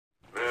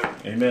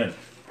Amen.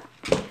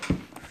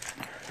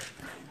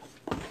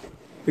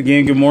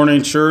 Again, good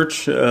morning,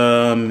 church.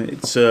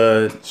 It's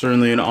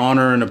certainly an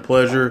honor and a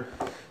pleasure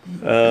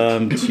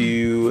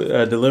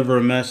to deliver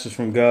a message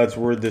from God's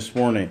Word this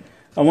morning.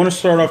 I want to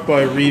start off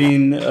by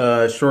reading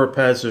a short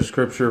passage of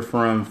Scripture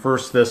from 1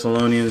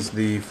 Thessalonians,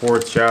 the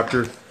 4th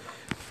chapter.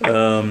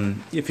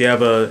 If you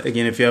have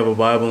a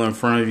Bible in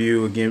front of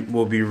you, again,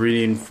 we'll be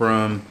reading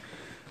from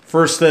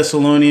 1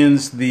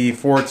 Thessalonians, the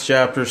 4th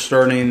chapter,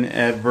 starting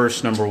at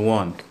verse number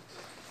 1.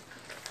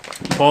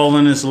 Paul,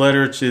 in his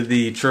letter to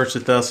the church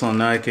at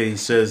Thessalonica, he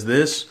says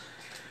this,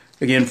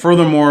 again,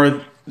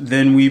 furthermore,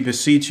 then we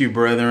beseech you,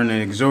 brethren,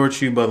 and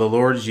exhort you by the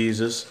Lord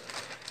Jesus,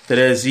 that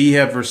as ye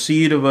have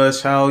received of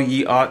us how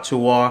ye ought to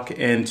walk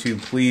and to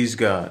please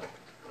God,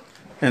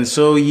 and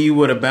so ye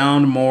would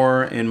abound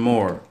more and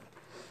more.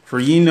 For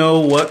ye know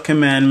what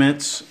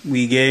commandments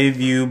we gave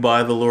you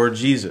by the Lord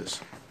Jesus.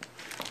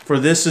 For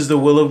this is the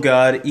will of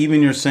God,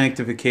 even your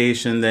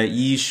sanctification, that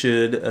ye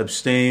should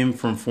abstain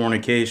from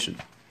fornication,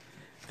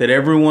 that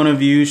every one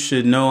of you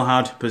should know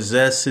how to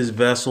possess his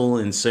vessel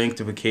in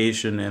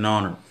sanctification and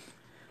honor,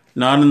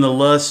 not in the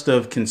lust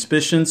of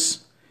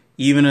concupiscence,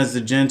 even as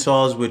the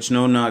Gentiles which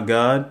know not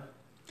God,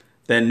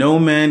 that no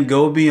man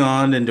go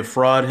beyond and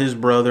defraud his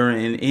brother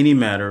in any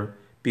matter,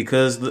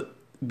 because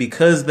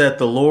that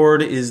the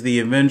Lord is the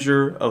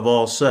avenger of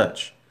all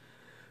such.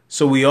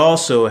 So we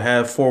also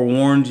have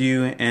forewarned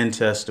you and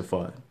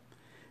testified.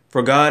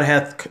 For God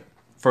hath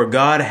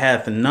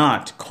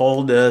not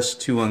called us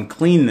to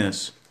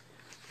uncleanness,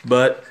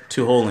 but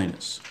to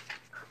holiness.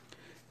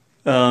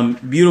 A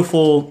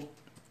beautiful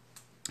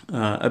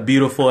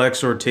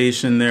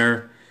exhortation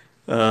there.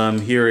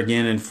 Here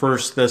again in 1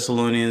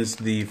 Thessalonians,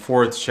 the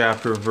 4th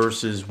chapter,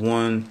 verses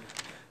 1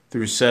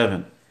 through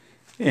 7.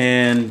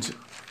 And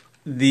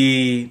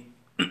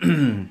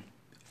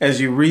as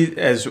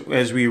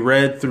we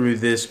read through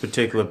this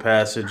particular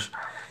passage,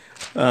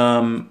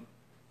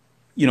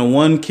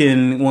 one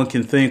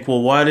can think,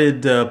 well, why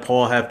did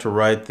Paul have to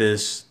write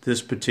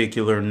this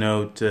particular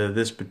note,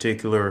 this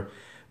particular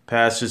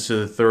passage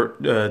to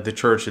the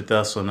church at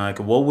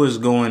Thessalonica? What was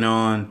going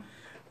on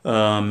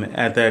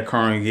at that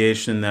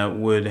congregation that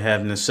would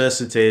have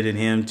necessitated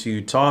him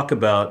to talk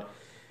about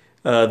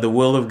the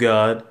will of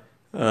God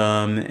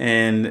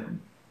and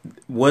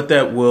what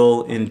that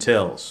will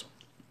entails?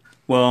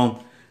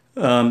 Well,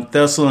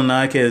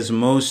 Thessalonica, as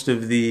most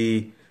of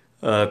the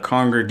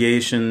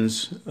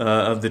congregations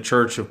of the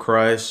Church of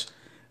Christ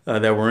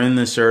that were in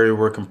this area,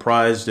 were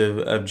comprised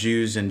of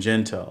Jews and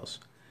Gentiles.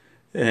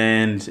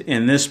 And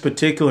in this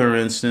particular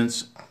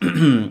instance,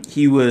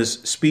 he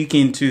was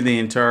speaking to the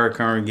entire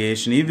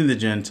congregation, even the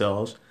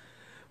Gentiles,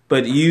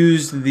 but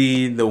used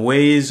the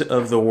ways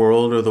of the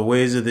world or the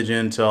ways of the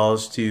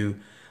Gentiles to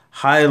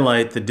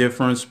highlight the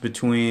difference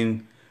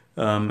between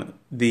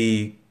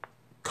the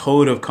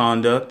code of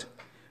conduct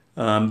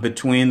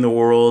between the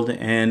world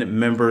and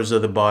members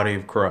of the body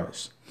of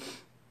Christ.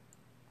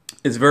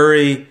 It's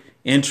very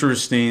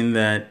interesting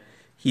that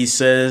he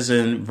says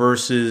in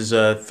verses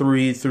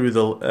 3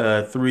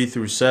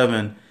 through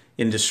 7,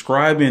 in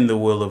describing the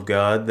will of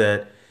God,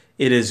 that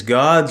it is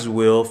God's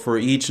will for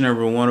each and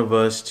every one of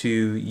us to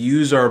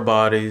use our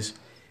bodies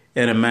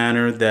in a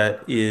manner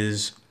that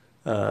is,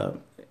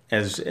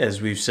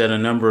 as we've said a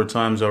number of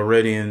times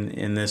already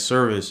in this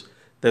service,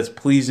 that's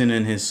pleasing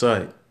in His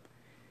sight.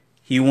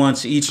 He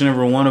wants each and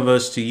every one of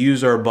us to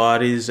use our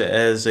bodies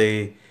as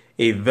a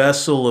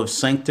vessel of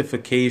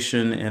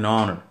sanctification and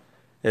honor,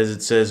 as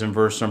it says in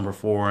verse number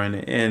 4,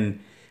 and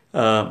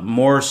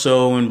more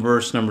so in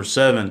verse number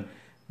 7,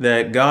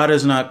 that God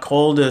has not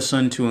called us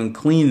unto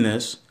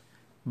uncleanness,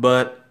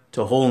 but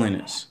to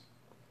holiness.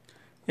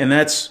 And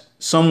that's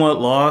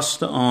somewhat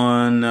lost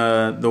on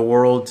the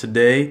world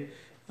today.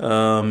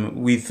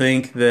 We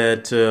think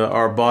that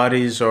our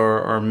bodies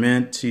are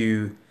meant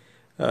to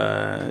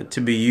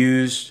be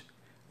used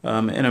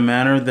in a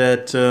manner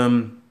that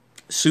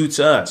suits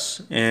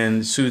us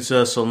and suits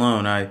us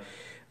alone.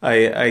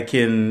 I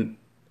can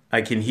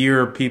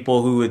hear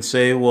people who would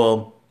say,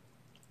 well,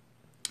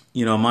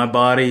 my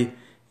body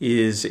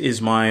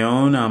is my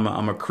own.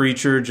 I'm a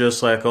creature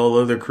just like all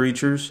other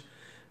creatures.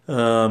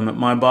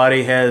 My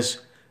body has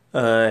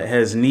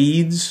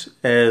needs,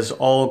 as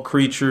all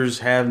creatures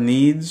have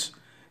needs.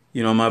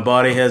 My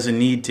body has a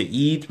need to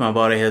eat. My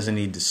body has a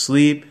need to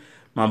sleep.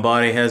 My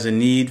body has a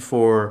need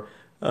for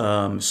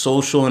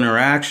social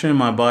interaction.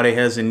 My body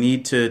has a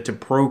need to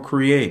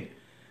procreate,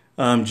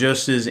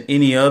 just as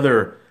any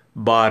other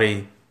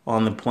body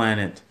on the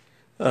planet.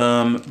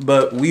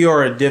 But we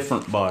are a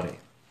different body.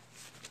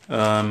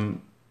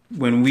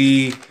 When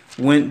we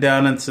went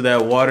down into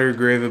that water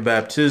grave of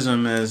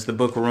baptism, as the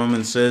book of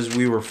Romans says,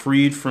 we were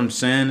freed from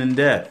sin and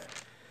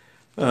death.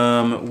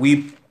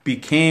 We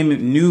became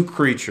new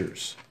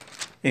creatures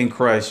in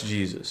Christ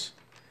Jesus.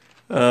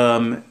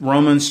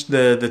 Romans,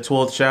 the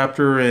 12th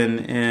chapter,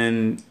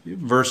 and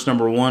verse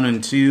number 1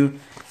 and 2,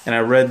 and I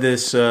read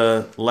this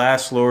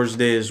last Lord's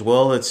Day as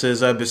well. It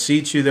says, I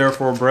beseech you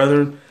therefore,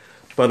 brethren,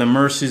 by the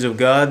mercies of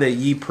God, that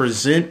ye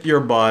present your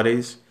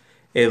bodies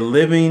a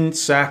living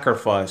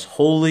sacrifice,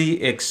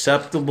 wholly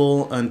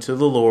acceptable unto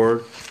the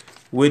Lord,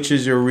 which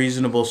is your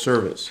reasonable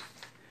service.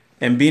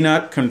 And be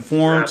not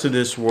conformed to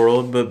this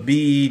world, but be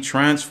ye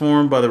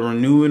transformed by the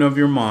renewing of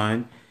your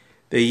mind,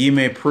 that ye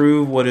may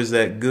prove what is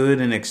that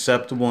good and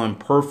acceptable and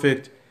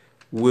perfect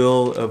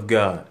will of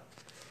God.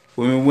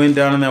 When we went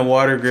down in that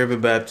water grave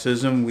of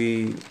baptism,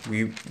 we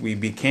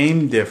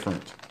became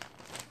different.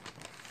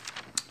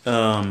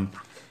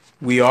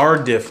 We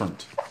are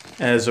different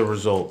as a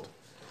result.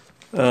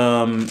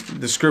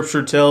 The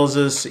scripture tells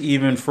us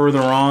even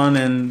further on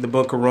in the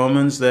book of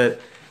Romans that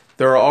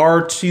there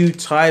are two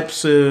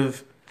types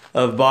of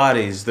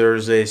bodies.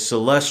 There's a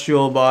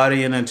celestial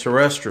body and a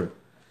terrestrial.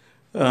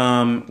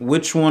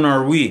 Which one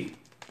are we?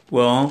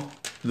 Well,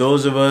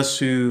 those of us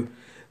who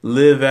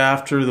live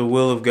after the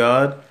will of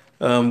God,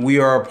 we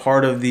are a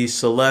part of the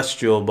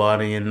celestial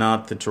body and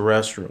not the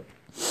terrestrial.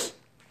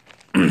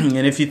 And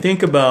if you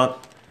think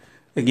about,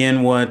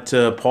 again, what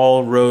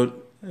Paul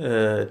wrote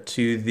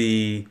to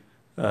the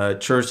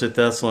church at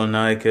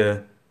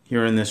Thessalonica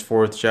here in this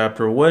 4th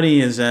chapter, what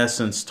he is in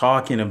essence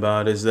talking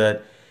about is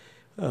that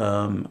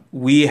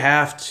we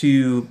have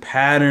to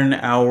pattern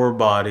our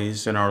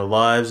bodies and our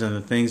lives and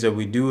the things that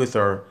we do with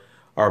our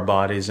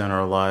bodies and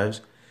our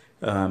lives.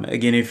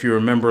 Again, if you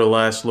remember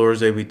last Lord's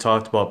Day, we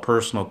talked about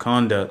personal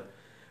conduct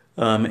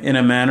in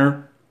a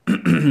manner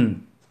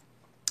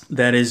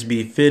that is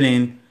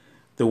befitting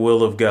the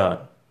will of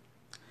God.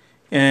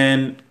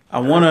 And I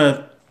want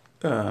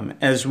to,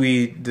 as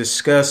we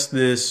discuss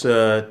this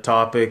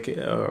topic,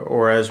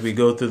 or as we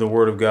go through the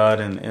Word of God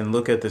and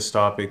look at this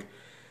topic,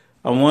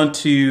 I want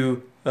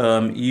to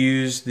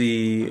use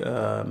the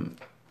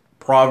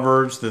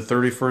Proverbs, the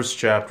 31st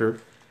chapter,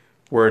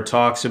 where it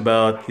talks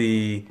about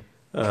the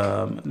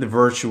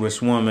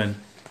virtuous woman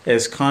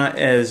as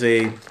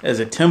a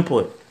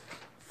template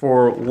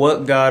for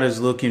what God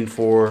is looking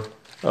for,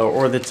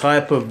 or the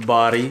type of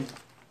body,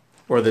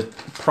 or the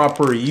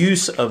proper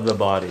use of the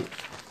body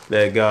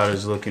that God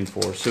is looking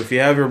for. So if you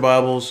have your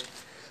Bibles,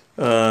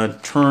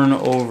 turn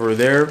over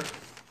there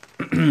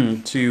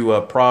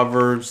to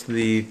Proverbs,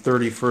 the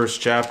 31st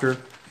chapter,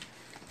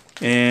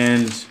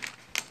 and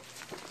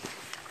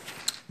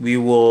we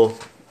will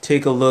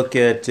take a look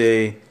at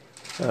a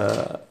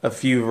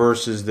few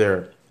verses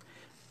there.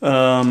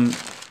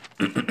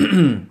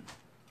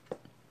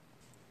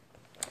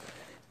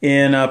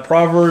 In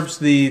Proverbs,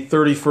 the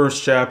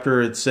 31st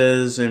chapter, it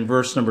says in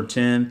verse number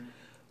 10,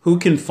 "Who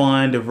can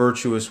find a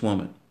virtuous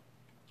woman?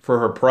 For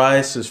her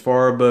price is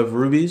far above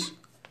rubies.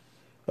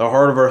 The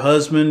heart of her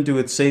husband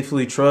doeth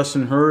safely trust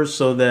in her,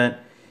 so that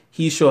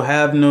he shall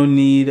have no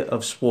need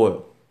of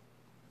spoil.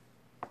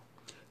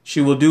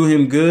 She will do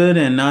him good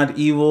and not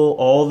evil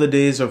all the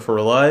days of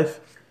her life.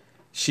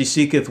 She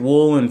seeketh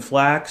wool and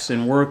flax,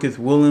 and worketh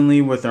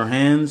willingly with her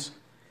hands.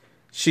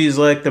 She is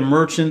like the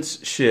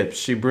merchant's ships.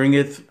 She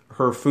bringeth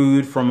her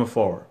food from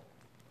afar.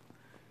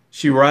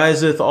 She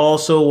riseth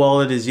also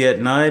while it is yet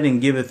night, and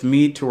giveth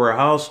meat to her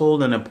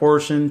household, and a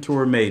portion to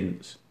her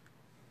maidens.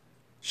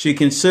 She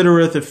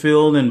considereth a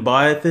field, and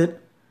buyeth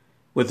it.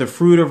 With the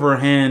fruit of her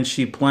hand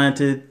she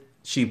planteth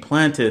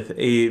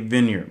a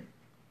vineyard.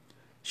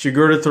 She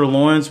girdeth her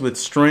loins with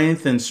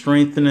strength, and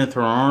strengtheneth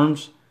her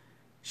arms.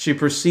 She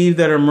perceived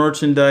that her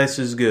merchandise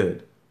is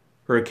good.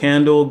 Her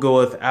candle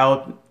goeth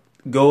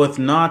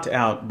not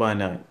out by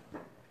night.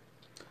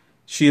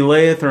 She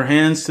layeth her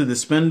hands to the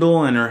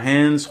spindle, and her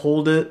hands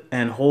hold the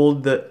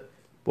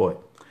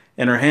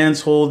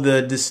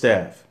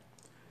distaff.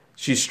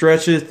 She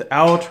stretcheth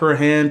out her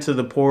hand to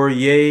the poor,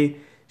 yea,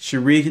 she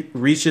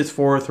reacheth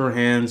forth her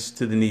hands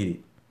to the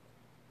needy.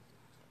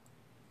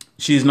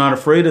 She is not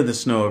afraid of the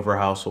snow of her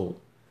household,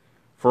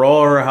 for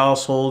all her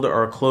household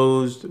are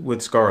clothed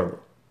with scarlet.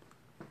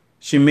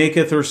 She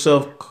maketh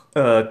herself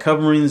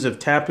coverings of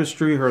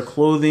tapestry, her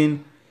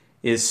clothing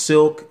is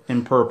silk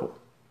and purple.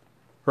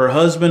 Her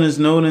husband is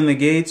known in the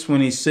gates when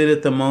he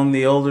sitteth among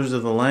the elders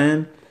of the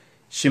land.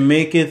 She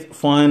maketh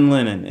fine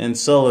linen, and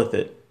selleth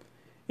it,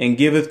 and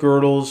giveth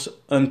girdles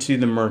unto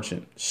the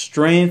merchant.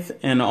 Strength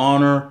and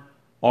honor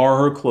are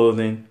her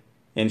clothing,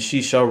 and she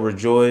shall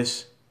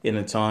rejoice in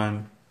a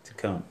time to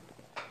come.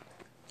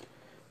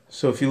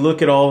 So if you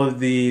look at all of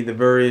the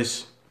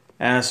various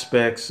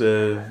aspects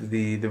of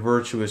the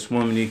virtuous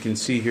woman, you can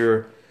see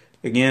here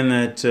again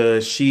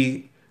that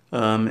she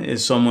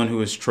is someone who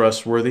is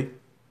trustworthy.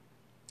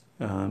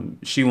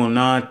 She will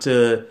not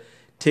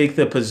take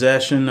the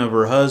possession of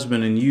her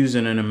husband and use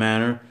it in a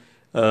manner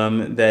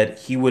that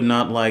he would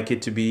not like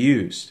it to be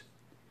used.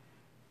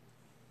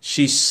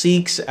 She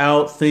seeks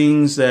out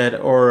things that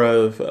are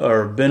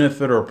of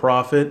benefit or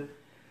profit,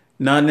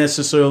 not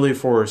necessarily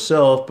for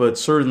herself, but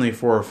certainly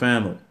for her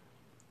family.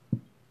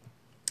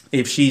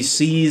 If she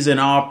sees an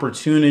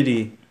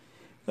opportunity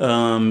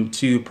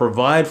to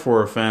provide for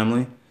her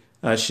family,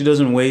 she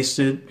doesn't waste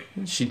it.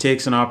 She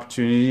takes an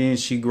opportunity and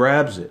she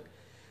grabs it.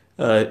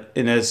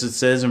 And as it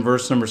says in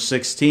verse number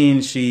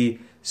 16, she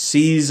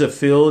sees a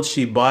field,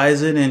 she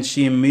buys it, and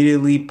she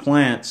immediately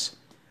plants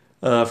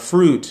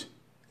fruit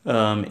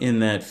in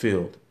that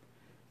field.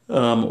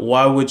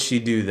 Why would she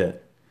do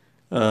that?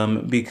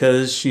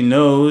 because she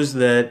knows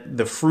that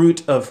the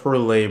fruit of her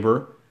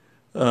labor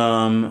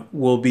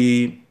will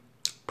be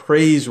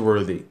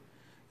praiseworthy.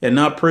 And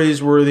not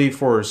praiseworthy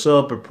for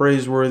herself, but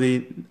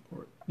praiseworthy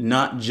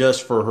not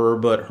just for her,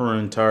 but her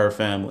entire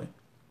family.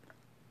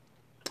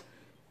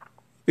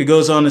 It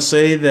goes on to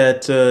say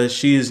that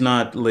she is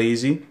not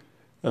lazy.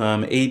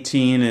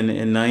 18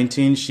 and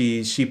 19,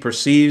 she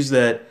perceives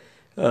that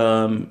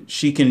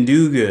she can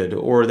do good,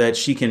 or that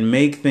she can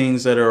make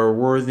things that are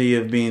worthy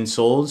of being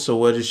sold. So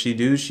what does she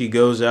do? She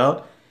goes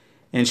out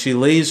and she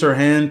lays her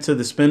hand to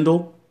the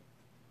spindle.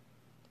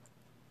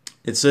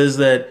 It says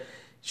that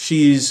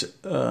she's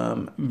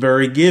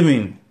very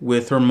giving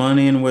with her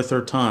money and with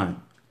her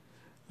time.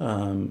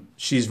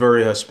 She's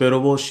very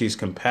hospitable. She's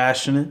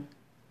compassionate.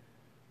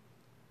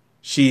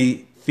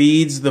 She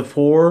feeds the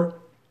poor.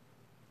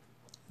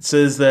 It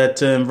says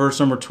that in verse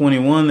number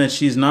 21 that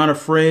she's not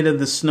afraid of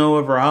the snow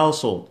of her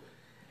household,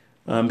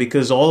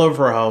 because all of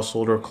her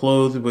household are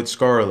clothed with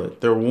scarlet.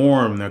 They're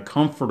warm. They're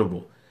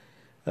comfortable.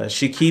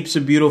 She keeps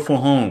a beautiful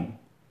home.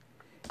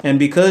 And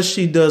because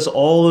she does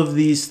all of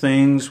these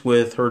things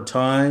with her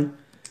time,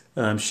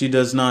 she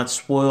does not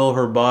spoil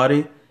her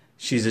body.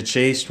 She's a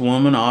chaste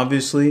woman,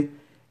 obviously.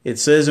 It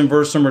says in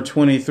verse number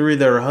 23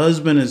 that her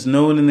husband is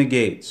known in the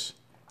gates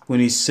when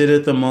he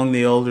sitteth among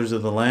the elders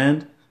of the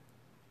land.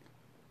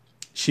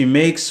 She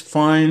makes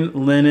fine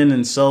linen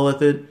and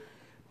selleth it.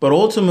 But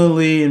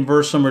ultimately, in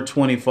verse number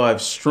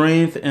 25,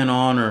 strength and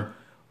honor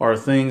are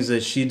things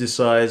that she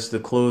decides to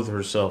clothe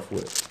herself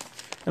with.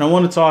 And I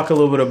want to talk a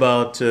little bit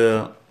about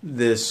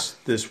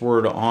this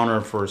word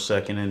honor for a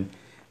second,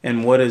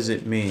 and what does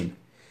it mean.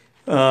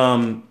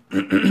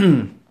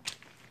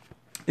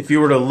 If you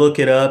were to look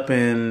it up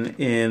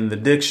in the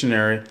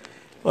dictionary,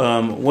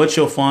 what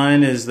you'll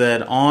find is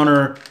that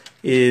honor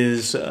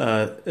is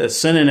a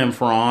synonym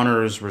for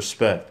honor is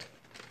respect.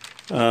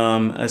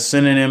 A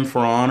synonym for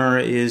honor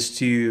is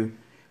to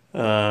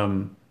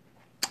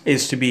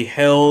be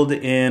held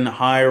in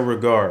high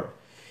regard.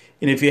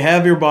 And if you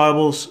have your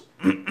Bibles,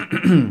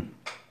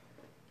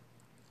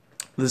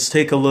 let's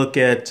take a look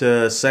at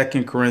 2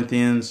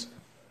 Corinthians.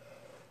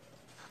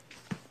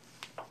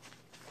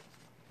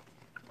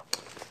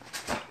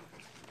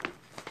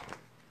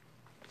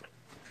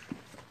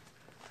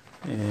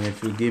 And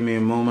if you give me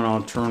a moment,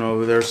 I'll turn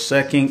over there.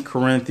 2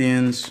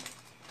 Corinthians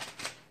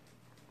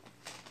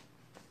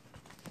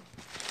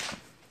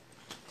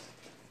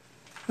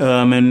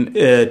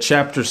in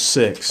chapter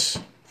 6.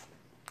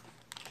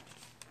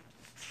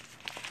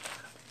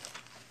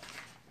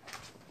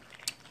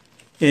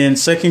 In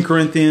 2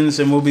 Corinthians,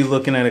 and we'll be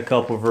looking at a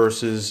couple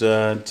verses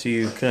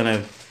to kind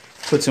of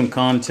put some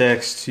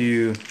context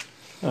to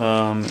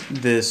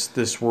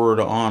this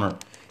word honor.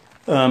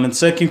 In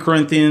 2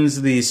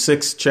 Corinthians, the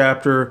 6th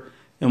chapter,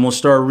 and we'll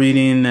start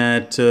reading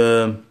let's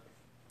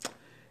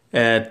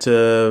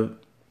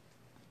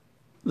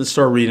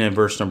start reading at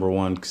verse number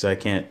 1, because I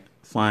can't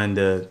find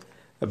a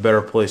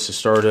better place to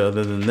start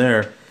other than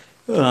there.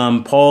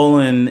 Paul,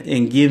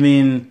 in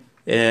giving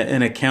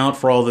an account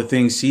for all the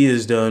things he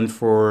has done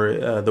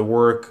for the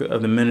work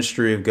of the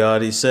ministry of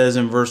God, he says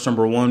in verse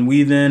number 1,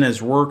 "We then,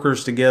 as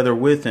workers together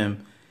with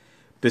him,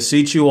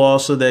 beseech you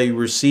also that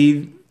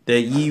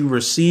ye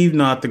receive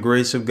not the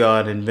grace of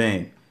God in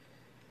vain.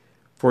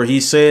 For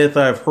he saith,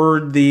 I have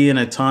heard thee in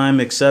a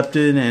time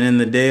accepted, and in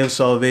the day of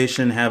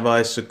salvation have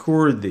I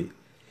succored thee.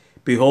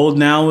 Behold,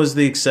 now is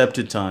the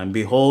accepted time.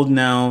 Behold,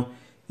 now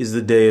is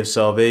the day of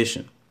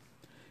salvation.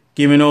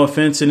 Giving no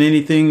offense in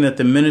anything, that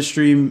the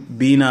ministry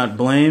be not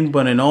blamed,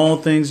 but in all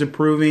things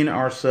approving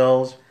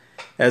ourselves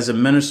as the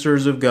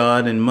ministers of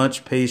God, in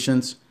much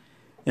patience,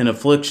 in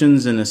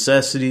afflictions, and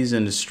necessities,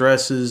 and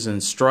distresses,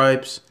 and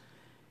stripes,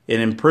 in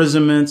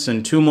imprisonments,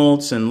 and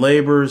tumults, and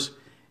labors,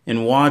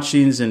 in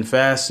watchings, and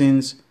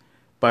fastings,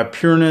 by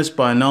pureness,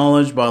 by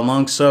knowledge, by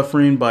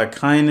long-suffering, by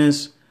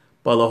kindness,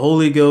 by the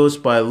Holy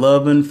Ghost, by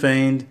love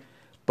unfeigned,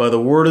 by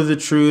the word of the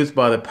truth,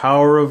 by the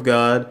power of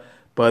God,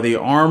 by the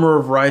armor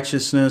of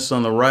righteousness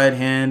on the right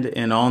hand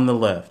and on the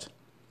left,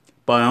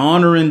 by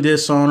honor and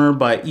dishonor,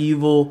 by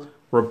evil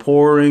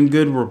rapport and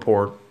good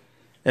report,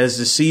 as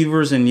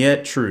deceivers and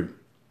yet true,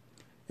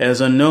 as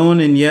unknown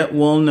and yet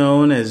well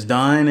known, as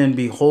dying and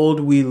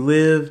behold we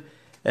live,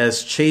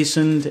 as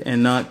chastened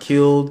and not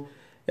killed,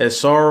 as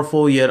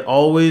sorrowful yet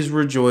always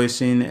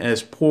rejoicing,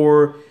 as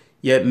poor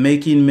yet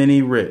making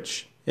many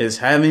rich, as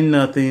having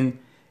nothing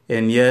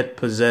and yet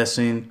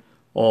possessing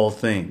all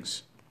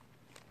things."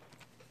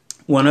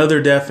 One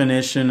other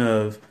definition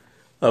of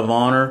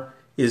honor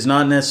is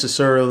not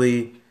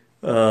necessarily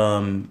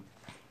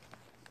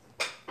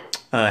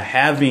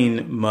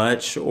having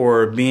much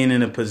or being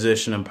in a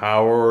position of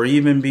power or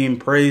even being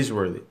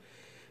praiseworthy.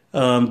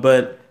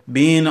 But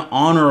being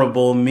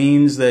honorable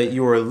means that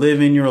you are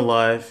living your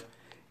life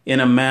in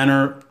a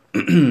manner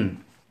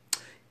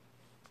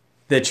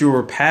that you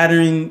are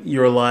patterning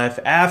your life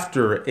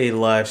after a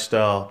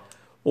lifestyle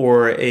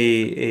or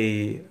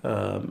a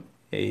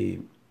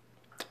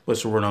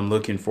what's the word I'm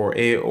looking for?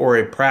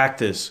 A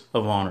practice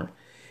of honor.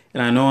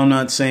 And I know I'm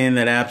not saying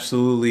that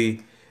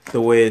absolutely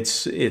the way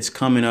it's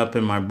coming up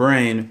in my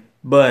brain.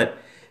 But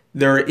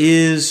there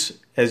is,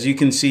 as you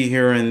can see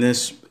here in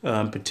this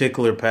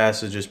particular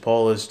passage, as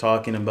Paul is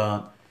talking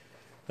about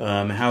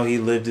how he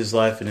lived his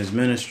life in his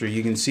ministry,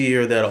 you can see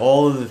here that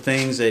all of the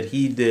things that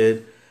he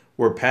did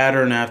were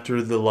patterned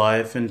after the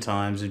life and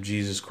times of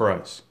Jesus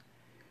Christ.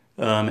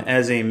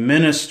 As a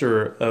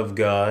minister of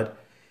God,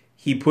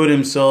 he put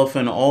himself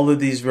in all of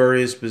these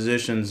various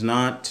positions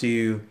not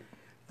to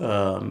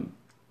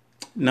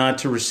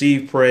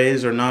receive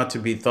praise or not to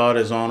be thought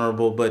as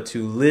honorable, but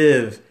to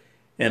live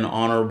an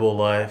honorable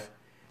life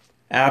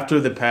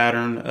after the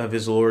pattern of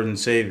his Lord and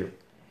Savior.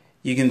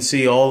 You can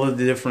see all of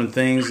the different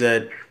things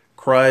that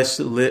Christ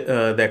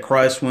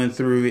went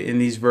through in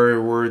these very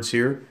words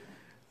here.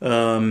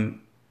 As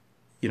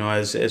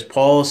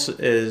Paul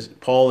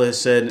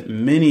has said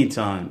many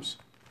times,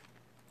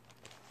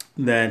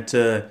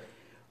 that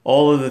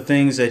all of the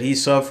things that he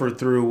suffered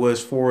through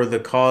was for the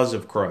cause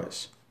of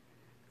Christ.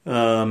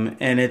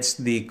 And it's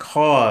the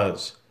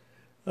cause,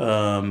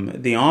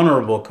 the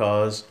honorable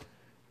cause,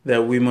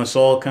 that we must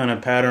all kind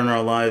of pattern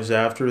our lives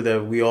after,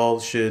 that we all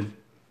should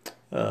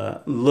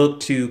look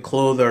to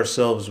clothe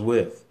ourselves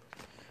with.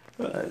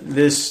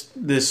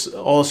 This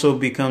also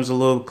becomes a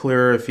little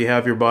clearer if you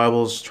have your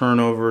Bibles. Turn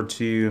over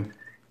to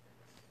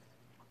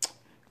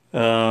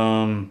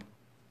where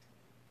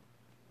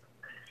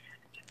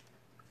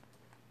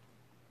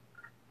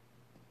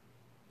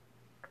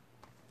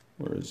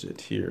is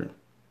it here?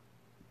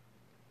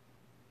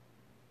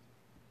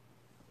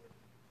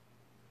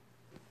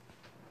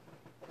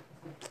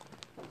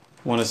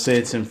 I want to say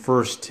it's in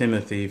 1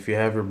 Timothy. If you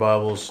have your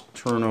Bibles,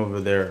 turn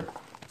over there.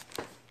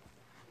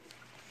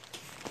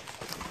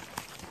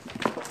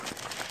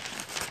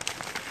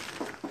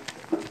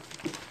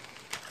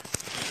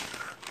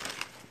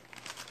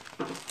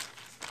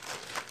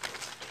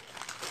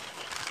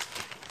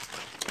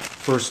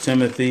 First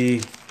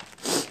Timothy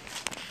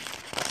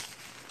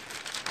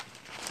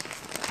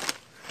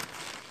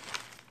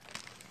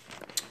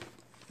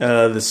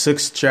the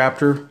 6th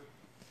chapter.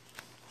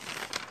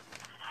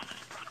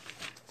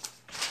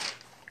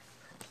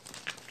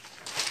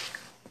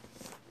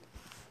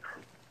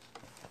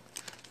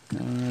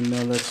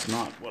 No, that's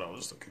not what I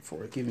was looking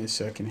for. Give me a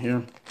second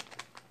here.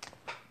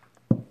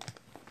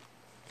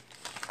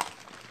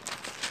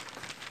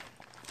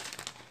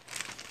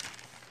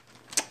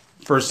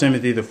 First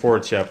Timothy, the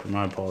 4th chapter.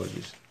 My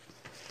apologies.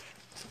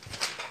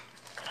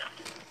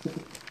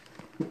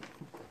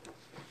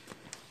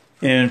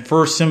 In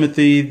 1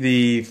 Timothy,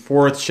 the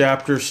 4th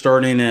chapter,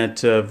 starting at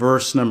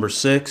verse number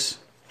 6,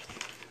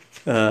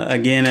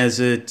 again,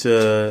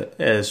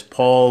 as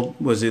Paul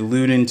was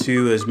alluding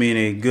to as being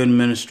a good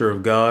minister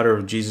of God or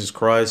of Jesus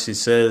Christ, he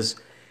says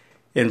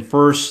in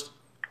 1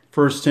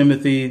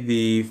 Timothy,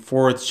 the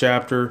 4th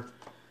chapter,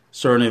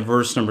 starting at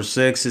verse number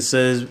 6, it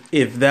says,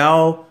 "If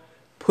thou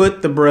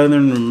put the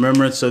brethren in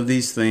remembrance of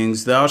these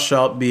things, thou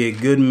shalt be a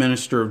good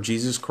minister of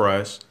Jesus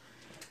Christ,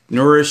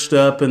 nourished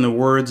up in the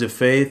words of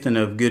faith and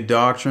of good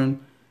doctrine,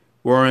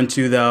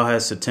 whereunto thou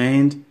hast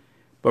attained.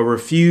 But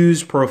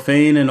refuse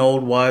profane and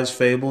old wives'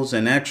 fables,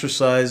 and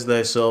exercise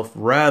thyself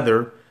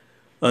rather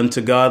unto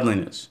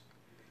godliness.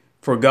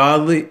 For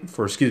bodily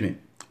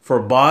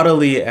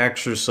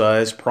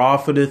exercise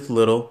profiteth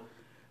little,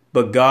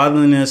 but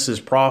godliness is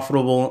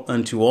profitable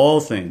unto all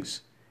things,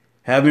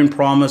 having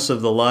promise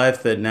of the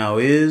life that now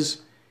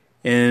is,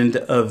 and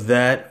of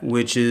that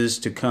which is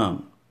to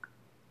come.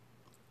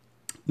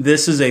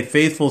 This is a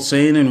faithful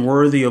saying and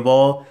worthy of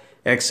all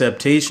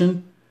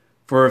acceptation.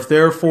 For if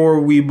therefore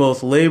we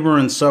both labor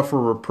and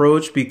suffer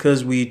reproach,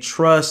 because we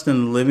trust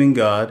in the living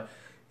God,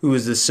 who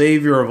is the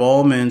Savior of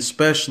all men,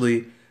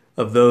 especially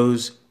of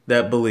those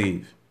that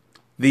believe,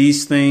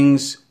 these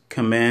things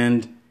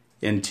command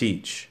and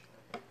teach."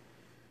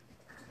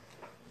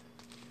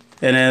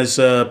 And as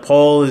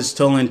Paul is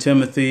telling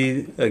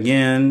Timothy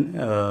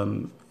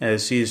again,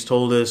 as he has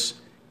told us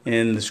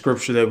in the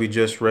scripture that we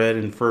just read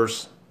in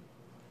First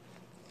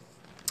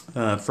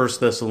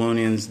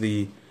Thessalonians,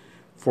 the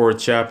 4th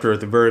chapter, at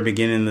the very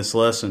beginning of this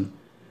lesson,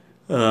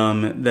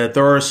 that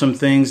there are some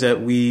things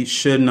that we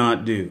should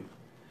not do.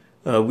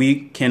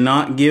 We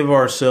cannot give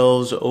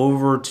ourselves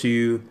over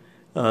to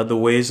the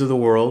ways of the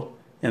world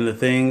and the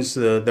things,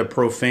 the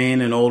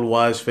profane and old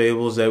wives'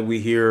 fables that we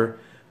hear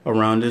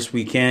around us.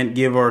 We can't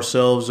give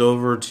ourselves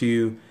over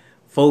to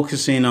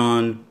focusing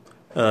on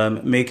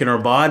making our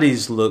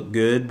bodies look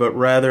good, but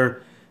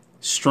rather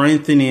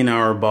strengthening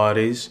our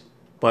bodies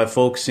by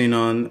focusing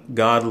on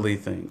godly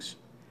things.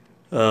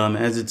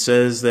 As it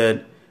says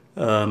that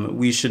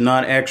we should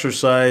not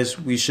exercise,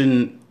 we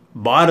shouldn't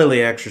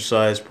bodily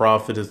exercise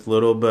profiteth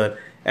little, but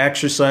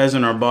exercise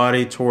in our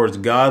body towards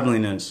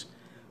godliness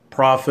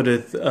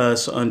profiteth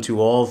us unto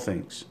all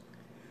things.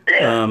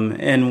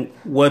 And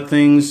what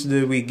things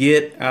do we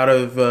get out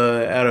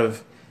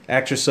of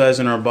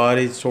exercising our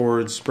bodies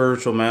towards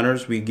spiritual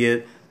matters? We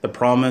get the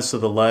promise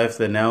of the life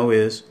that now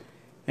is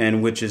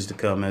and which is to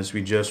come, as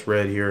we just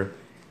read here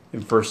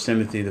in 1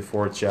 Timothy, the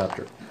 4th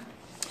chapter.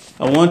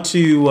 I want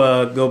to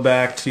go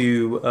back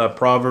to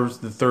Proverbs,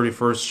 the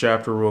 31st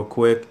chapter, real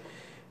quick.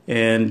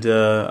 and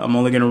I'm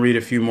only going to read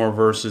a few more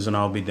verses and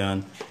I'll be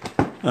done.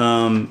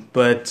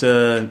 But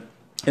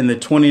in the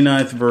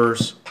 29th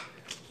verse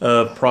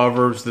of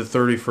Proverbs, the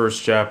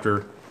 31st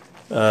chapter,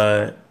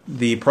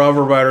 the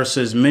proverb writer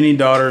says, "Many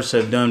daughters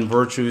have done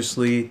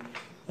virtuously,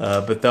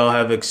 but thou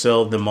have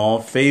excelled them all.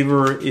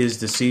 Favor is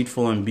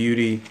deceitful and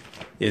beauty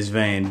is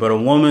vain. But a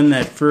woman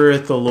that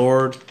feareth the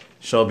Lord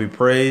shall be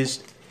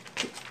praised.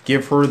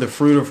 Give her the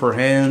fruit of her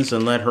hands,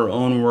 and let her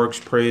own works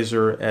praise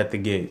her at the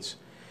gates."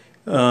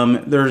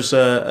 There's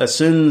a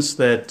sentence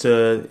that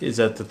is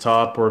at the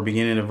top or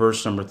beginning of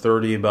verse number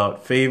 30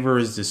 about favor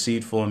is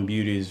deceitful and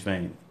beauty is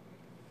vain.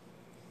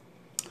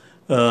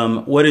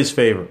 What is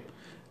favor?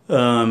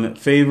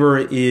 Favor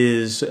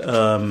is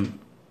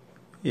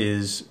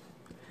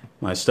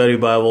my study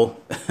Bible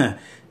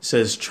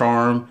says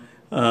charm,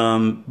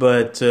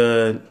 but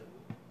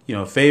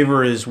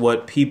favor is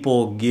what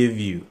people give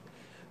you,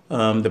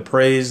 the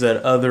praise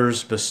that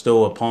others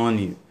bestow upon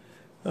you.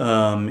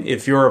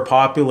 If you're a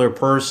popular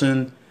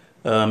person,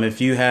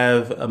 if you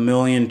have 1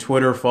 million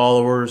Twitter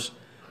followers,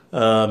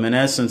 in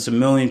essence, 1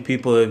 million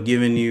people have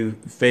given you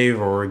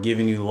favor or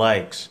given you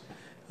likes,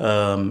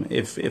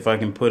 if I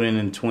can put it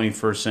in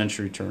 21st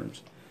century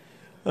terms.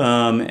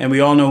 And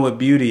we all know what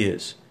beauty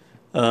is.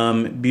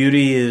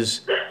 Beauty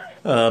is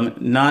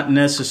not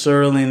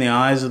necessarily in the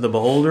eyes of the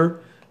beholder,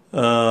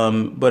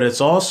 but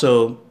it's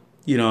also,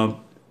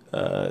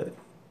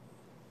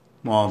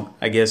 well,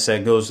 I guess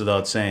that goes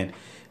without saying.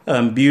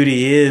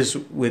 Beauty is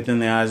within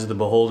the eyes of the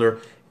beholder.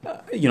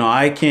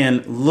 I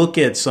can look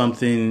at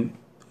something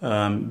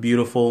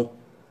beautiful.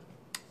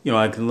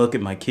 I can look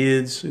at my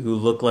kids who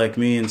look like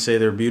me and say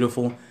they're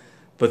beautiful,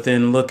 but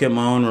then look at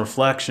my own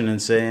reflection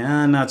and say,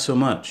 not so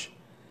much.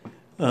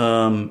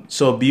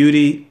 So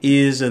beauty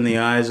is in the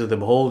eyes of the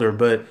beholder,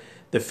 but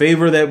the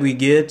favor that we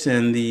get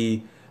and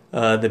the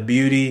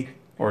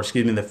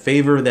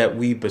favor that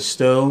we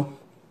bestow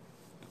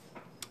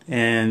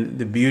and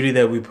the beauty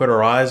that we put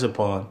our eyes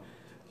upon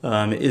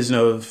is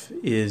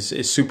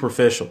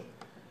superficial.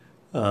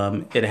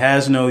 It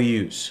has no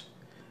use.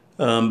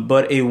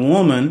 But a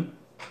woman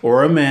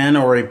or a man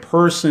or a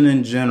person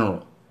in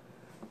general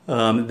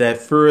that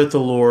feareth the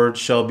Lord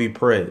shall be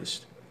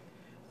praised.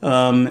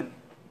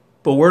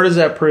 But where does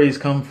that praise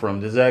come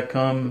from? Does that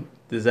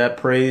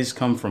praise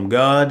come from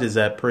God? Does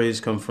that praise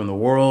come from the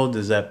world?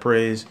 Does that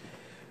praise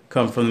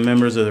come from the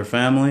members of their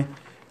family?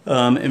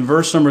 In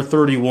verse number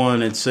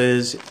 31, it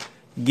says,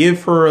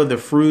 "Give her the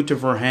fruit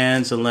of her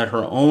hands, and let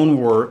her own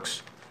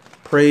works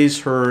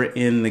praise her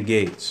in the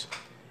gates."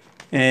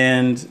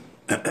 And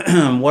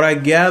what I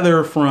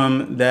gather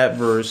from that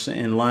verse,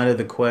 in light of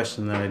the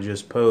question that I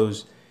just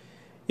posed,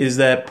 is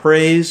that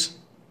praise,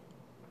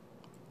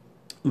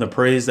 the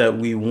praise that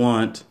we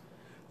want,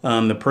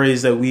 the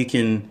praise that we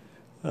can,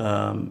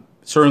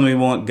 certainly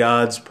want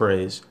God's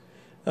praise,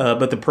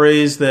 but the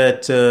praise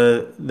that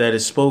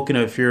is spoken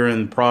of here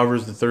in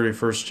Proverbs, the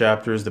 31st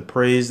chapter, is the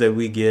praise that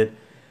we get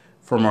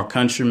from our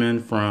countrymen,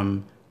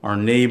 from our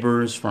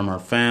neighbors, from our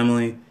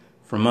family,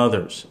 from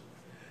others.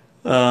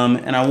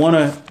 And I want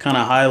to kind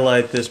of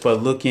highlight this by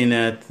looking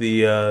at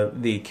the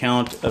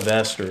account of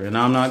Esther. And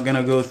I'm not going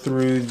to go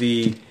through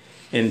the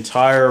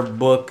entire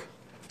book.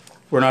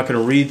 We're not going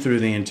to read through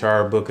the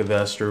entire book of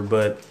Esther,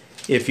 but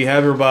if you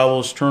have your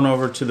Bibles, turn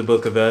over to the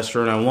book of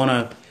Esther. And I want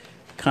to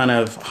kind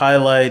of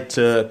highlight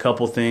a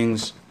couple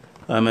things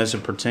as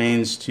it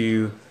pertains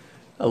to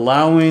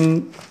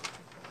allowing,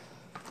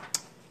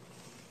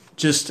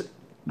 just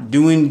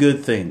doing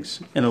good things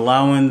and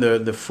allowing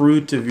the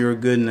fruit of your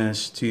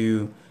goodness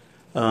to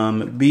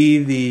be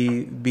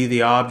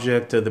the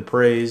object of the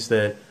praise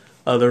that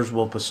others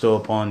will bestow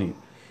upon you.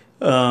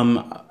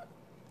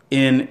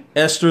 In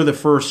Esther, the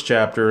first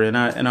chapter, and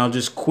I'll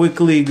just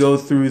quickly go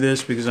through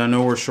this because I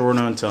know we're short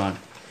on time.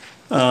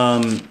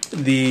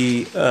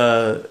 The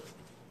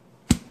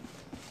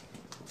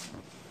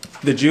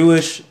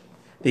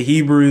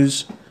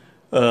Hebrews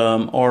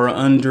are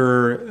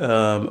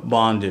under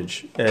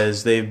bondage,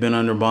 as they've been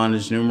under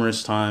bondage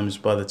numerous times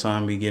by the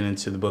time we get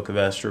into the book of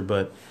Esther.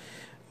 But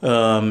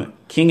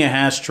King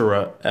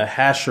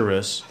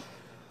Ahasuerus,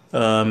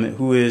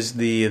 who is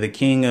the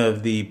king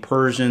of the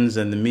Persians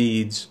and the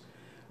Medes,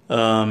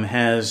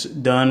 has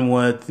done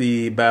what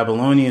the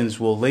Babylonians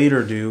will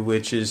later do,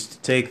 which is to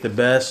take the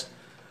best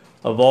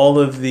of all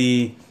of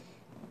the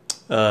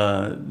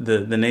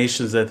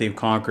nations that they've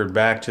conquered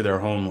back to their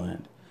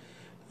homeland.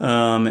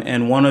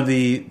 And one of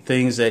the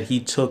things that he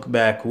took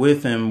back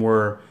with him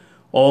were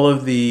all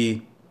of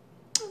the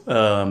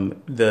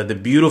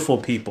beautiful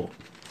people,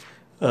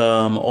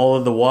 all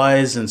of the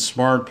wise and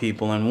smart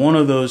people, and one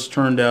of those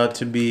turned out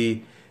to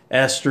be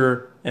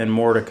Esther and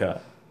Mordecai.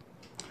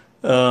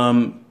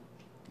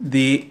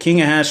 The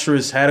King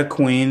Ahasuerus had a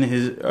queen.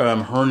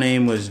 Her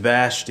name was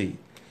Vashti,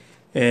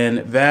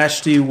 and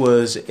Vashti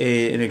was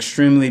an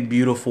extremely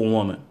beautiful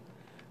woman.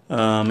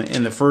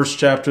 In the first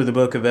chapter of the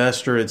book of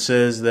Esther, it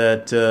says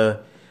that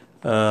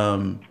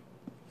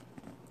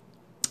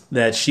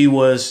she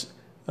was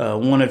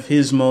one of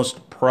his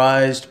most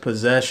prized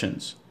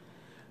possessions.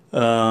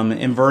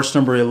 In verse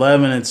number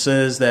 11, it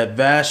says that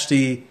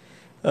Vashti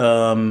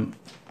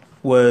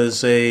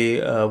was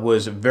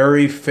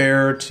very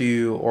fair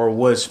to, or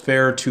was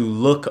fair to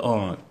look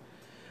on.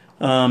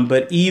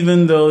 But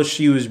even though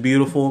she was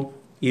beautiful,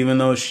 even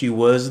though she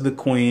was the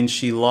queen,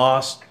 she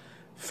lost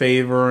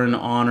favor and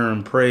honor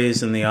and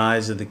praise in the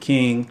eyes of the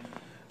king,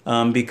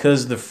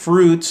 because the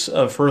fruits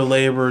of her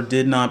labor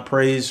did not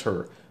praise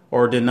her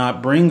or did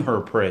not bring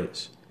her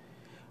praise.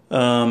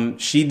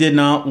 She did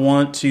not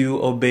want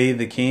to obey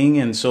the king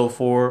and so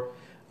forth,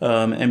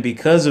 and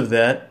because of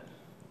that,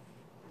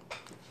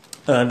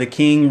 the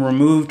king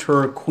removed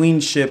her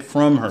queenship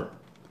from her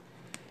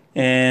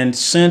and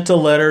sent a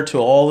letter to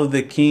all of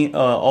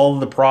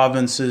the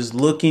provinces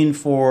looking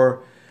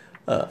for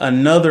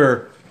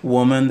another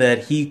woman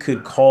that he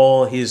could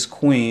call his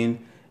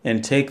queen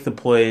and take the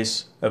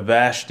place of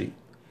Vashti.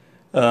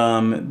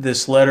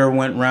 This letter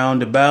went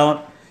round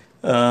about,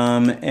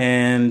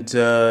 and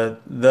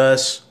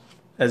thus,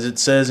 as it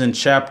says in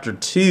chapter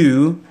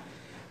 2,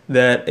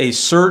 that a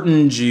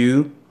certain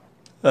Jew,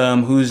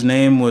 whose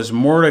name was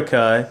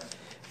Mordecai,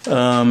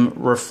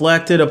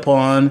 reflected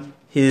upon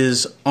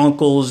his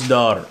uncle's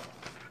daughter,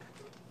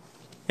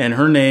 and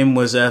her name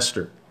was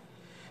Esther.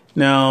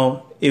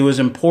 Now, it was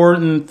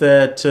important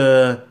that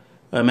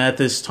at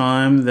this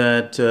time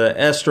that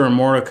Esther and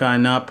Mordecai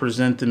not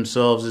present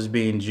themselves as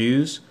being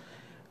Jews.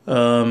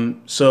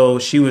 So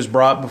she was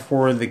brought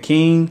before the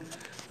king.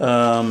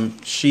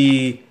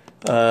 She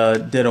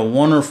did a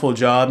wonderful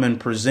job in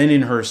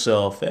presenting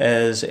herself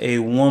as a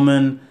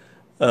woman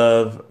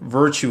of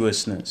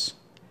virtuousness.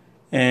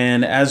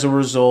 And as a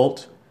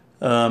result,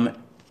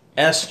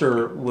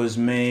 Esther was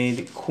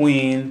made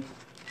queen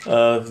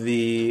of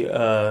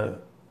the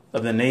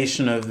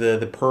nation of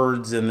the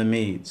Persians and the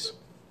Medes.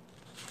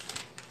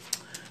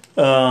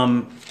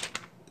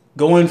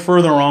 Going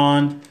further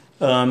on,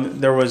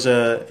 there was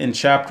in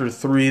chapter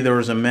 3 there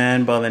was a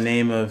man by the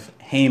name of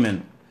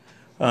Haman,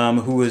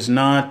 who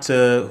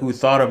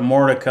thought of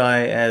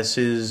Mordecai as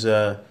his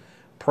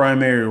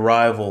primary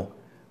rival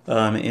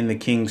in the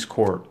king's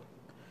court.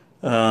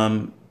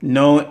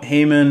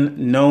 Haman,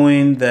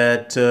 knowing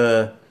that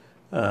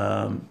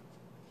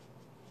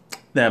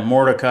that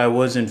Mordecai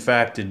was in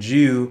fact a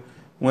Jew,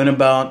 went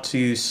about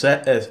to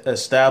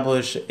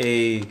establish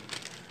a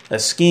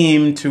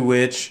scheme to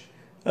which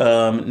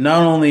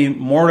not only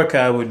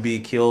Mordecai would be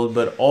killed,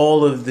 but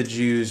all of the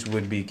Jews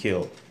would be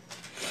killed.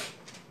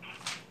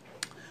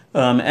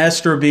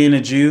 Esther being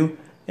a Jew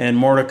and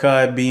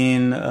Mordecai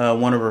being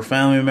one of her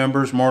family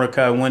members,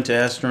 Mordecai went to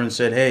Esther and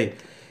said, "Hey,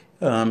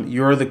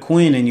 you're the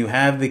queen and you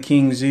have the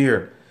king's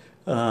ear.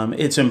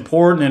 It's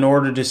important in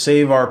order to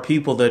save our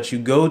people that you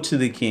go to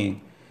the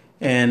king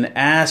and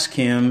ask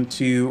him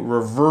to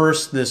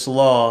reverse this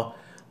law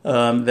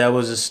that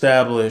was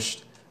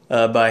established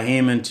by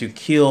Haman to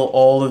kill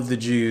all of the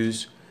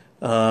Jews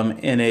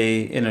in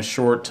a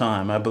short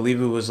time. I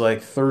believe it was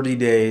like 30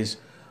 days.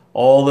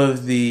 All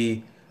of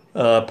the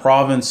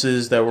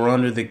provinces that were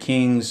under the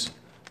king's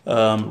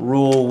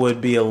rule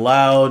would be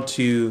allowed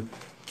to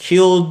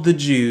kill the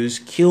Jews,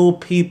 kill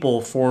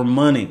people for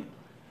money,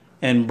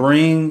 and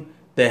bring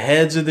the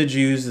heads of the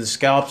Jews, the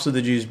scalps of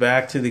the Jews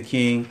back to the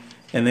king,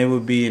 and they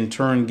would be in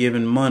turn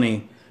given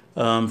money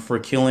for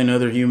killing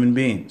other human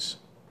beings.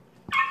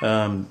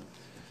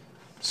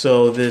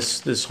 So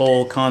this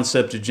whole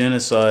concept of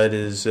genocide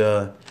is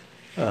not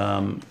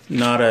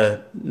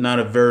a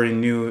very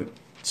new,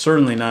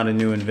 certainly not a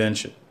new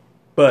invention.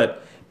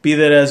 But be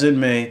that as it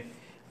may,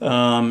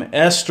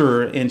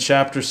 Esther in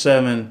chapter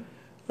 7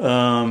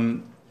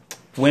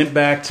 went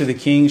back to the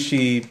king.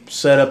 She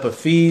set up a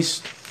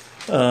feast.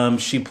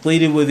 She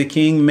pleaded with the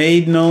king,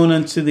 made known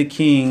unto the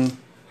king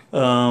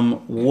who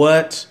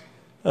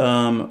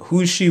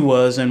she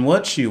was and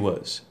what she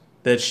was,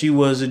 that she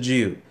was a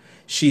Jew.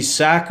 She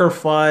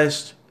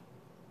sacrificed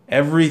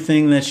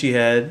everything that she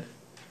had.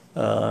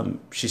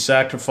 She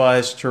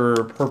sacrificed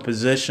her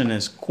position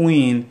as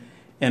queen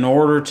in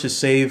order to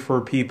save her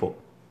people.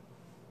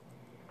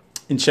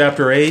 In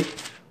chapter 8,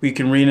 we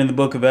can read in the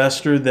book of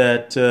Esther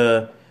that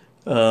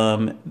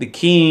the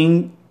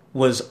king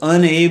was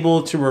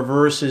unable to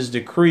reverse his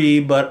decree,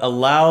 but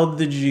allowed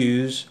the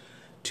Jews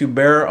to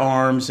bear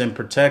arms and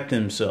protect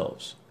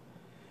themselves.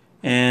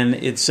 And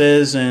it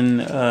says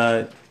in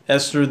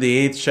Esther,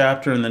 the 8th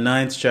chapter and the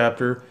 9th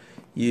chapter,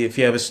 if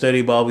you have a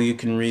study Bible, you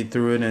can read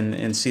through it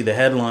and see the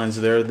headlines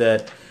there,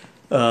 that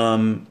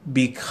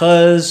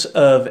because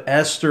of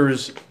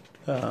Esther's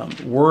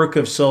work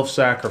of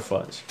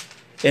self-sacrifice,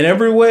 in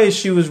every way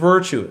she was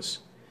virtuous.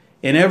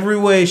 In every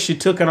way she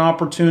took an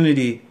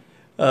opportunity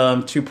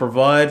to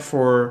provide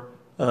for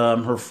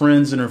her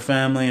friends and her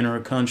family and her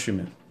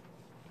countrymen.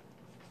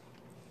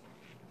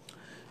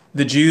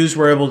 The Jews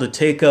were able to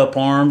take up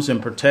arms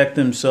and protect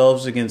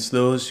themselves against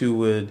those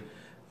who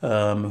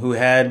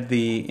had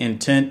the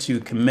intent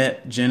to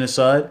commit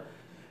genocide.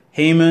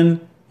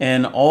 Haman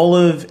and all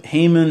of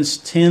Haman's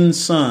 10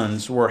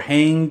 sons were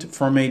hanged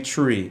from a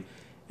tree,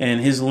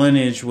 and his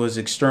lineage was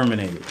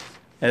exterminated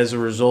as a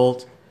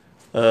result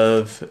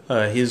of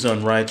his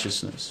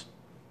unrighteousness.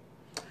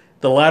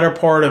 the latter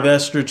part of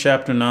Esther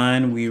chapter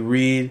 9, we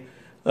read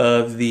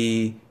of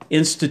the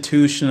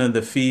institution of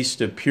the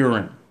Feast of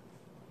Purim.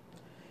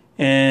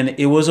 And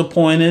it was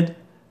appointed,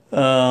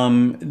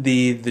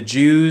 the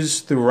Jews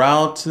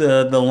throughout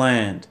the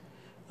land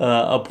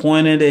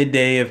appointed a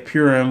day of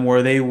Purim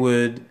where they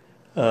would,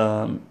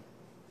 and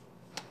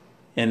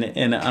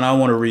I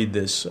want to read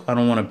this. I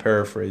don't want to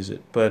paraphrase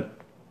it, but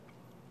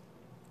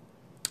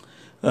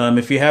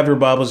if you have your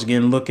Bibles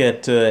again, look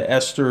at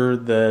Esther,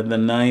 the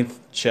 9th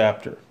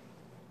chapter.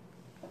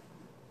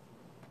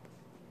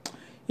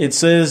 It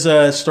says,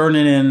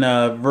 starting in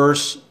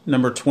verse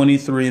number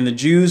 23, and the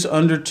Jews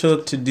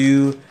undertook to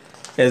do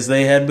as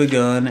they had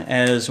begun,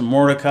 as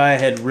Mordecai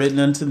had written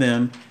unto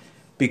them,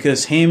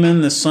 because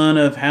Haman, the son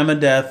of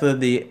Hammedatha,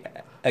 the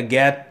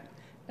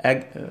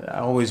I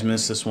always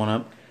mess this one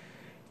up,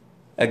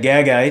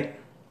 Agagite,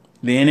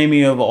 the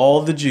enemy of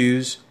all the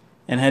Jews,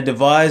 and had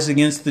devised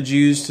against the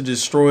Jews to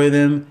destroy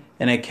them,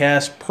 and had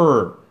cast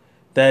pur,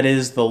 that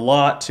is, the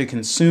lot, to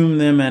consume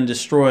them and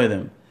destroy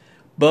them.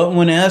 But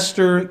when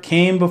Esther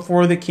came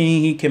before the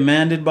king, he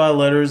commanded by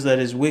letters that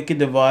his wicked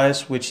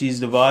device, which he's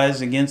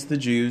devised against the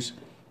Jews,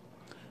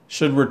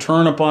 should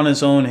return upon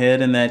his own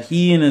head, and that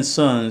he and his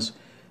sons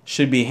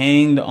should be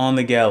hanged on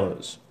the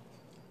gallows.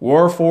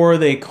 Wherefore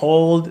they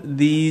called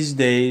these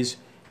days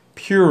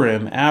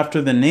Purim, after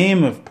the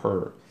name of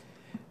Pur.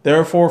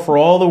 Therefore, for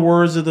all the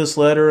words of this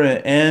letter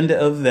and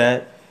of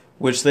that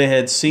which they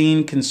had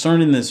seen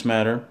concerning this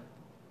matter,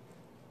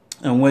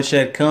 and which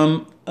had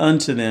come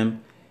unto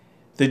them,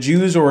 the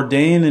Jews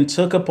ordained and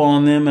took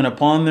upon them, and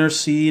upon their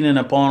seed, and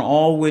upon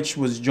all which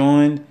was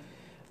joined,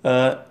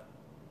 and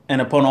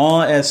upon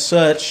all as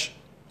such,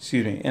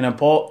 and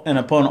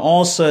upon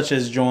all such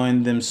as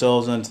joined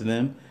themselves unto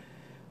them,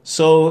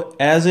 so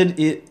as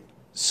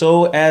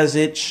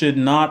it should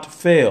not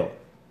fail,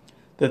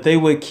 that they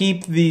would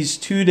keep these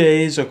 2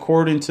 days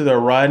according to their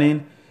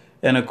writing,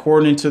 and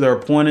according to their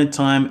appointed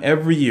time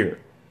every year,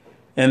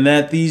 and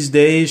that these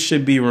days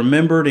should be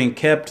remembered and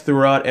kept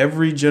throughout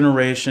every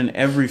generation,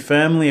 every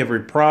family, every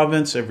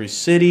province, every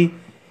city,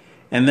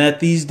 and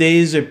that these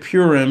days of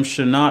Purim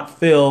should not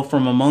fail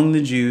from among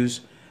the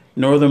Jews,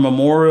 nor the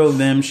memorial of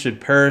them should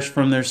perish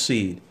from their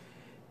seed.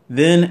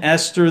 Then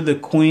Esther the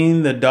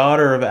queen, the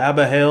daughter of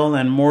Abihail,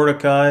 and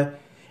Mordecai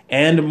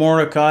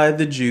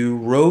the Jew,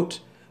 wrote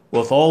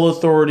with all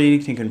authority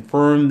to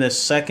confirm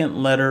this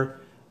second letter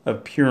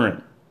of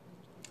Purim.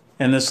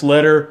 And this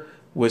letter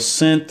was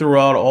sent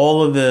throughout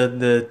all of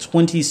the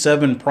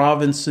 27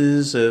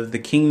 provinces of the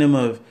kingdom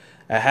of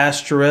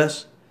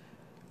Ahasuerus.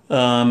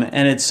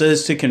 And it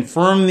says, to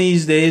confirm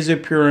these days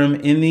of Purim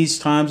in these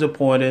times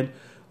appointed,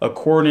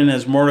 according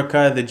as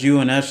Mordecai the Jew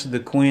and Esther the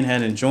queen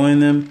had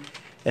enjoined them,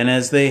 and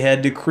as they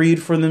had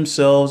decreed for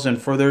themselves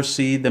and for their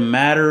seed the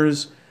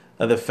matters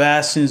of the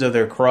fastings of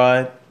their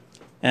cry.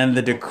 And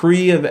the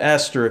decree of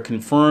Esther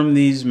confirmed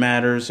these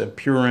matters of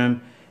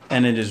Purim,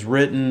 and it is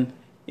written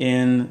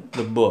in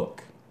the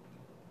book.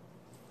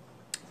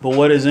 But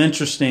what is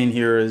interesting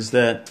here is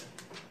that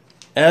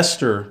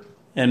Esther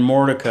and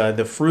Mordecai,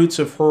 the fruits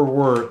of her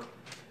work,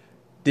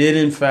 did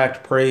in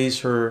fact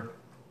praise her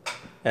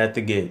at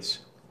the gates.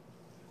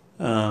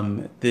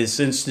 This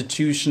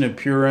institution of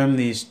Purim,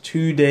 these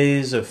 2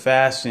 days of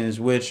fastings,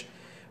 which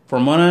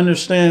from what I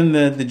understand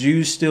that the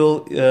Jews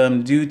still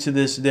do to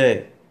this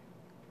day,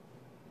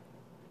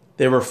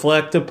 they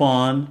reflect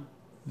upon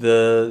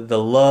the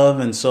love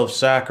and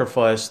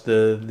self-sacrifice,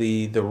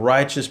 the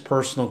righteous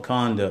personal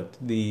conduct,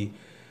 the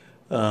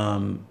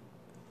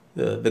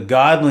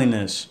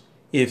godliness,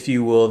 if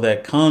you will,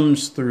 that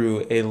comes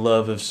through a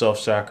love of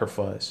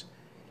self-sacrifice.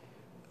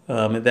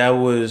 That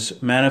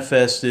was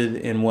manifested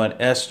in what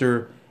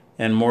Esther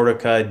and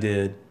Mordecai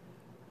did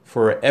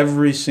for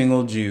every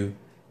single Jew,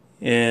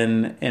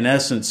 in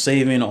essence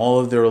saving all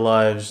of their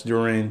lives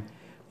during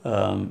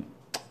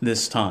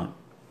this time.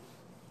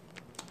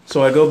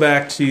 So I go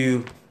back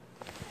to,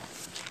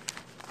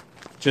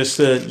 just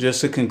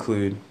to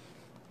conclude,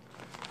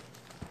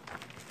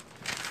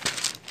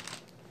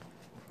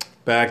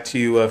 back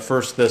to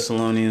 1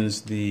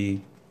 Thessalonians, the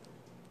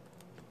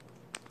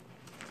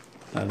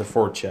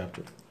 4th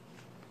chapter.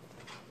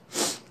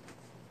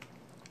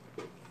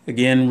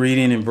 Again,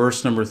 reading in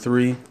verse number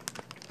 3.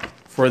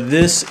 For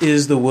this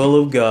is the will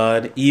of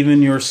God,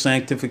 even your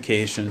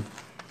sanctification,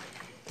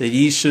 that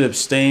ye should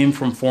abstain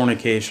from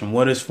fornication.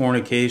 What is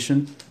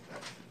fornication?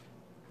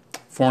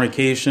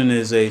 Fornication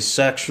is a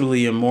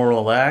sexually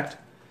immoral act.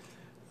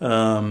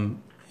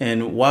 And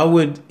why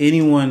would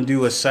anyone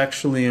do a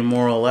sexually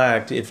immoral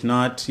act if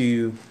not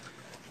to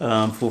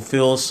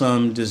fulfill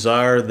some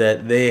desire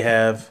that they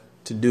have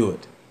to do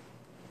it?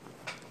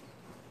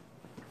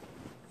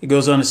 It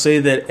goes on to say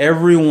that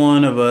every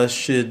one of us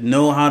should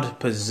know how to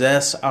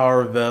possess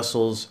our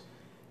vessels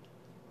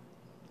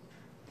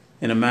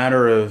in a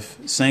matter of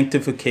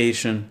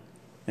sanctification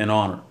and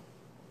honor.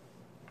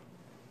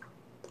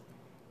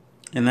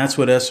 And that's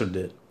what Esther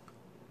did.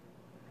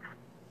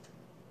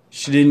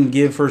 She didn't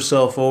give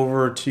herself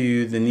over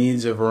to the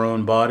needs of her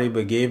own body,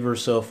 but gave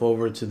herself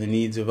over to the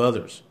needs of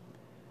others.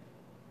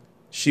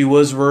 She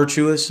was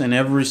virtuous in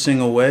every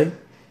single way.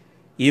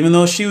 Even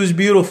though she was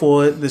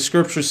beautiful, the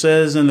scripture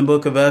says in the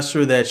book of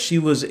Esther that she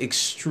was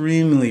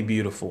extremely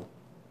beautiful.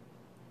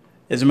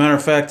 As a matter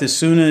of fact, as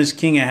soon as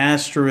King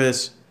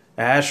Ahasuerus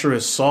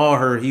saw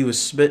her, he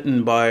was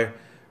smitten by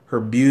her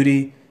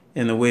beauty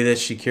and the way that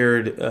she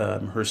carried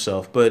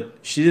herself. But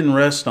she didn't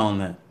rest on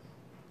that.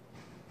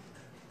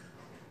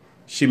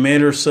 She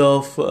made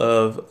herself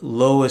of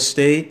low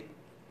estate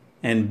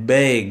and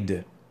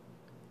begged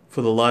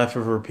for the life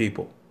of her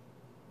people.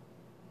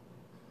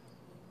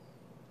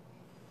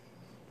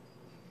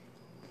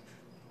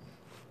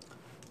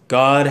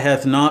 God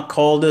hath not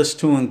called us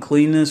to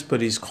uncleanness, but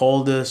he's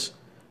called us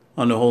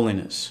unto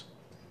holiness.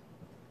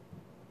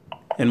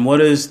 And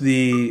what is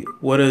the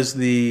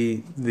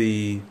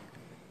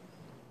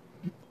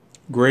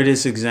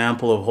greatest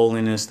example of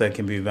holiness that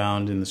can be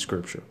found in the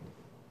scripture?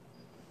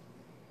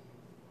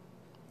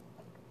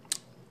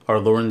 Our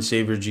Lord and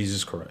Savior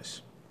Jesus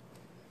Christ.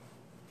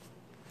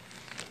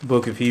 The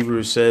book of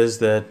Hebrews says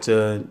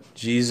that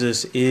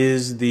Jesus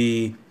is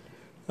the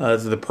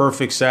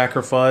perfect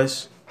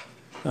sacrifice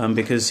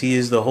because he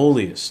is the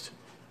holiest.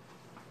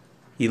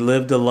 He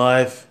lived a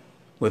life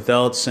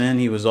without sin.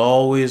 He was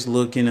always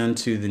looking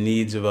unto the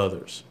needs of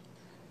others.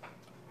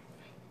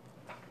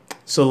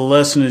 So the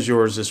lesson is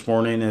yours this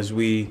morning as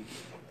we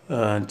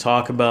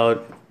talk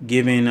about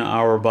giving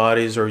our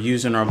bodies or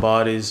using our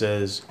bodies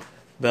as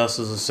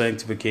vessels of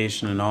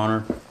sanctification and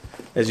honor.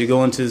 As you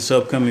go into this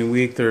upcoming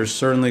week, there's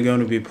certainly going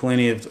to be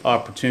plenty of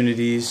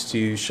opportunities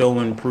to show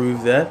and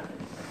prove that.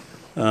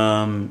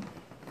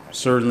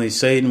 Certainly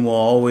Satan will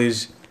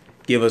always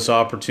give us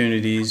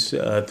opportunities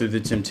through the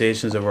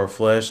temptations of our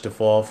flesh to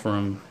fall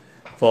from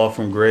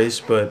grace,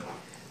 but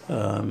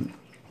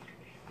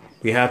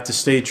we have to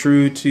stay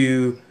true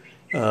to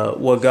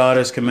what God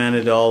has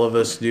commanded all of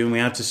us to do, and we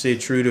have to stay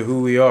true to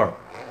who we are.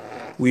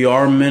 We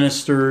are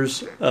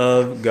ministers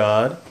of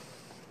God,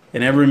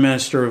 and every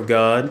minister of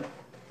God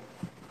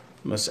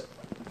must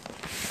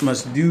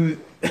do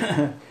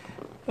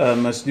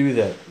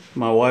that.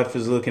 My wife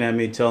is looking at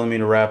me, telling me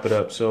to wrap it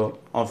up, so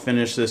I'll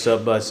finish this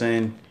up by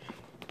saying,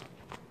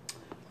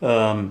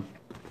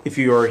 if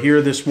you are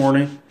here this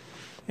morning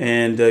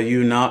and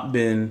you've not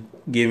been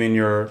using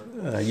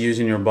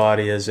your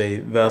body as a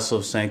vessel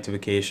of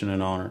sanctification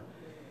and honor,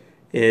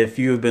 if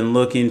you have been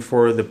looking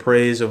for the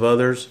praise of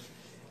others,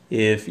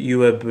 if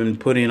you have been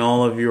putting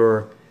all of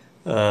your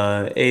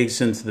eggs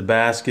into the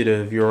basket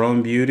of your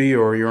own beauty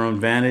or your own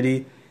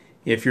vanity,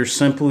 if you're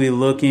simply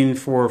looking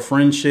for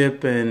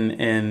friendship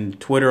and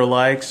Twitter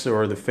likes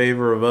or the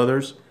favor of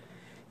others,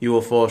 you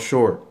will fall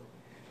short.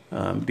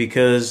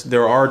 Because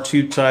there are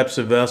two types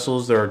of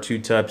vessels, there are two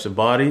types of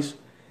bodies.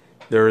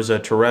 There is a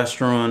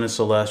terrestrial and a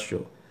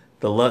celestial.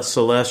 The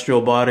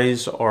celestial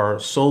bodies are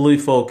solely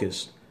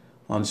focused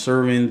on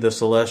serving the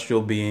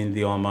celestial being,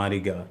 the Almighty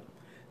God.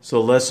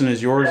 So the lesson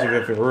is yours. If you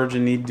have an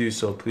urgent need to do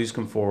so, please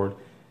come forward.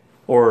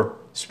 Or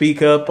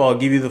speak up. I'll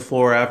give you the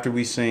floor after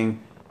we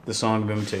sing the song of invitation.